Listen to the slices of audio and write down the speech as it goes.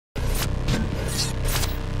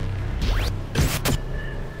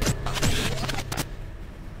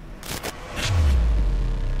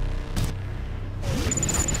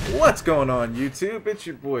What's going on YouTube? It's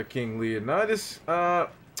your boy King Leonidas. I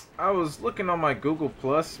was looking on my Google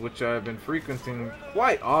Plus, which I've been frequenting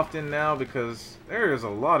quite often now because there is a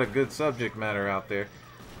lot of good subject matter out there.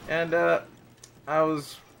 And I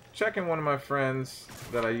was checking one of my friends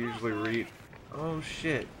that I usually read. Oh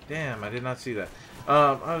shit, damn, I did not see that.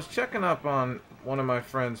 I was checking up on one of my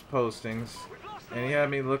friend's postings and he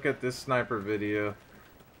had me look at this sniper video.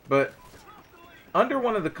 But under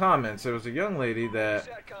one of the comments, there was a young lady that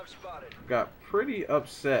got pretty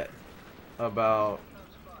upset about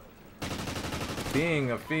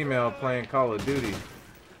being a female playing Call of Duty.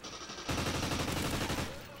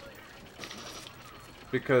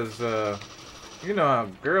 Because, you know how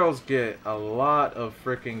girls get a lot of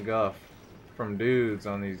freaking guff from dudes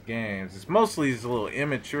on these games. It's mostly these little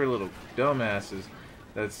immature little dumbasses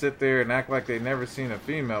that sit there and act like they've never seen a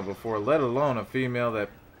female before, let alone a female that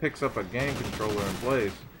picks up a game controller and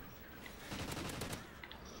plays.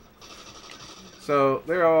 So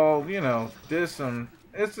they're all, you know, diss them.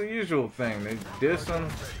 It's the usual thing. They diss them.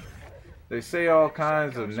 They say all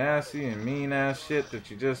kinds of nasty and mean ass shit that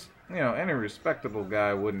you just, you know, any respectable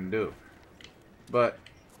guy wouldn't do. But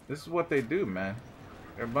this is what they do, man.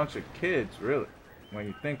 They're a bunch of kids, really, when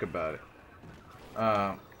you think about it.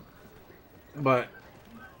 But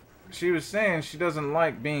she was saying she doesn't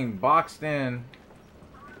like being boxed in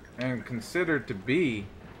and considered to be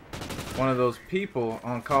one of those people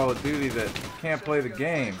on Call of Duty that can't play the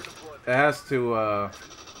game, that has to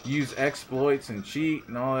use exploits and cheat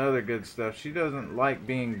and all the other good stuff. She doesn't like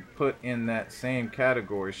being put in that same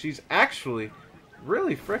category. She's actually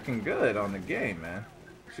really freaking good on the game, man.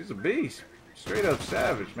 She's a beast. Straight up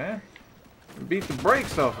savage, man. Beat the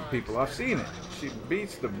brakes off of people. I've seen it. She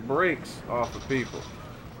beats the brakes off of people.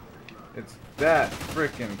 It's that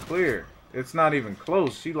freaking clear. It's not even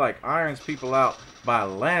close. She like irons people out by a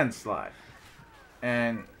landslide.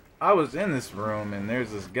 And I was in this room and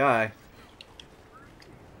there's this guy.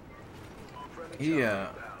 He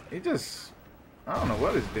just, I don't know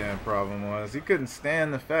what his damn problem was. He couldn't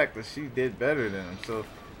stand the fact that she did better than him. So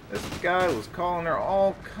this guy was calling her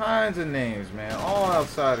all kinds of names, man. All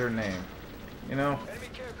outside her name. You know,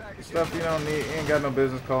 stuff you don't need. You ain't got no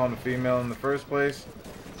business calling a female in the first place.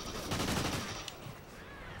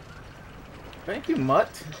 Thank you,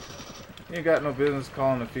 Mutt. You ain't got no business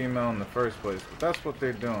calling a female in the first place, but that's what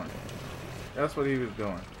they're doing. That's what he was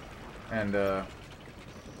doing. And,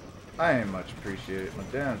 I ain't much appreciated my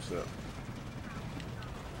damn self.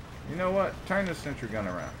 You know what? Turn the sentry gun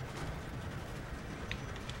around.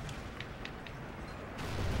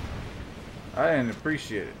 I didn't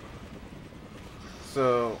appreciate it.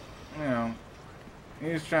 So, you know, he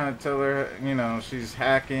was trying to tell her, you know, she's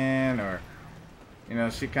hacking or, you know,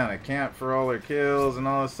 she kind of camped for all her kills and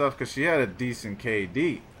all this stuff because she had a decent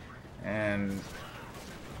KD. And,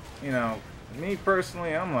 you know, me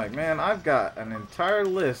personally, I'm like, man, I've got an entire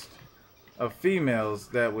list of females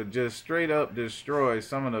that would just straight up destroy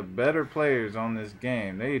some of the better players on this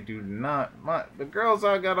game. They do not, the girls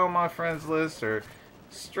I got on my friends list are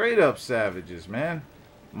straight up savages, man.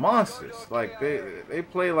 Monsters. Like, they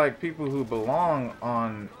play like people who belong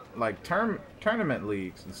on, like, tournament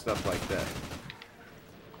leagues and stuff like that.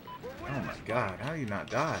 Oh my god, how do you not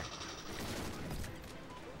die?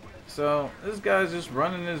 So, this guy's just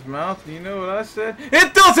running his mouth. You know what I said?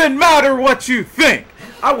 It doesn't matter what you think!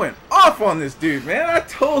 I went off on this dude, man. I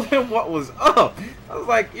told him what was up. I was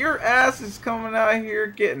like, your ass is coming out here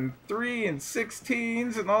getting 3 and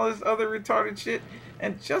 16s and all this other retarded shit.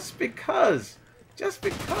 And just because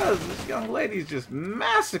this young lady's just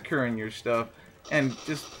massacring your stuff and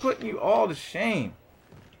just putting you all to shame,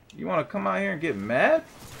 you want to come out here and get mad?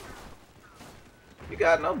 You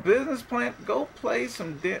got no business playing. Go play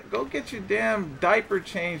some. Go get your damn diaper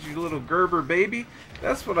changed, you little Gerber baby.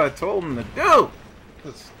 That's what I told him to do.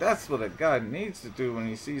 Because that's what a guy needs to do when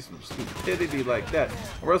he sees some stupidity like that.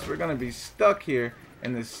 Or else we're going to be stuck here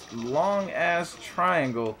in this long ass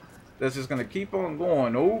triangle that's just going to keep on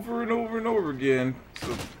going over and over and over again.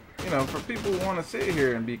 So, you know, for people who want to sit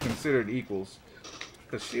here and be considered equals.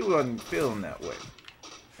 Because she wasn't feeling that way.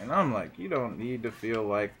 And I'm like, you don't need to feel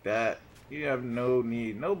like that. You have no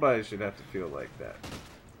need. Nobody should have to feel like that.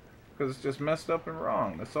 Because it's just messed up and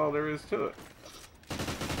wrong. That's all there is to it.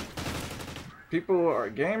 People are a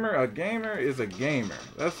gamer. A gamer is a gamer.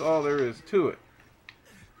 That's all there is to it.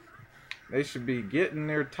 They should be getting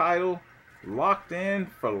their title locked in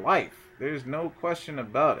for life. There's no question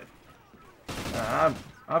about it.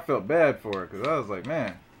 I felt bad for her because I was like,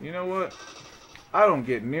 man, you know what? I don't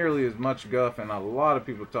get nearly as much guff, and a lot of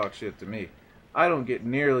people talk shit to me. I don't get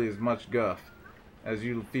nearly as much guff as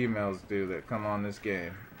you females do that come on this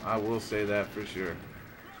game. I will say that for sure.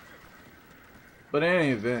 But in any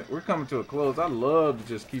event, we're coming to a close. I'd love to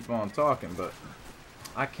just keep on talking, but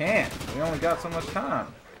I can't. We only got so much time.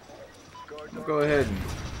 I'll go ahead and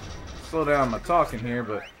slow down my talking here,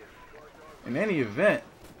 but in any event,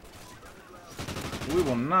 we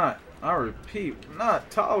will not, I repeat,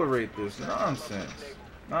 not tolerate this nonsense.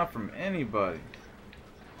 Not from anybody.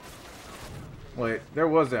 Wait, there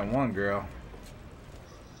was that one girl.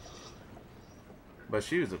 But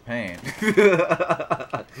she was a pain.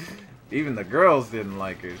 Even the girls didn't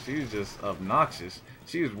like her. She was just obnoxious.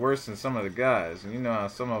 She was worse than some of the guys. And you know how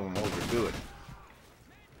some of them overdo it.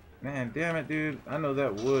 Man, damn it, dude. I know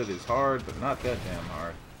that wood is hard, but not that damn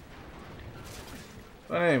hard.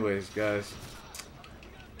 But anyways, guys.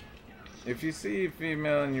 If you see a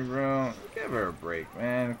female in your room, give her a break,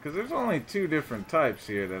 man. Because there's only 2 different types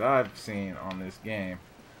here that I've seen on this game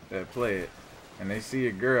that play it. And they see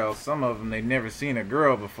a girl. Some of them, they've never seen a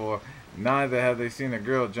girl before. Neither have they seen a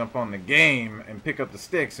girl jump on the game and pick up the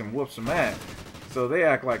sticks and whoop some ass. So they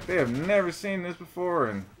act like they have never seen this before,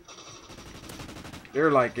 and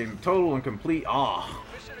they're like in total and complete awe.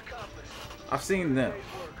 I've seen them.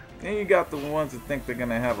 Then you got the ones that think they're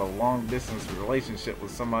gonna have a long distance relationship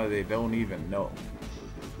with somebody they don't even know.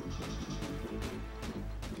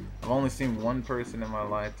 I've only seen one person in my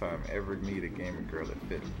lifetime ever meet a gamer girl that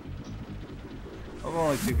fit. Those are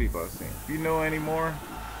only 2 people I've seen. If you know any more,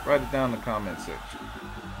 write it down in the comment section.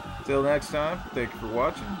 Till next time, thank you for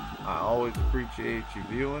watching. I always appreciate you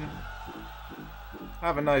viewing.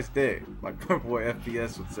 Have a nice day, like my boy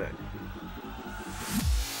FPS would say.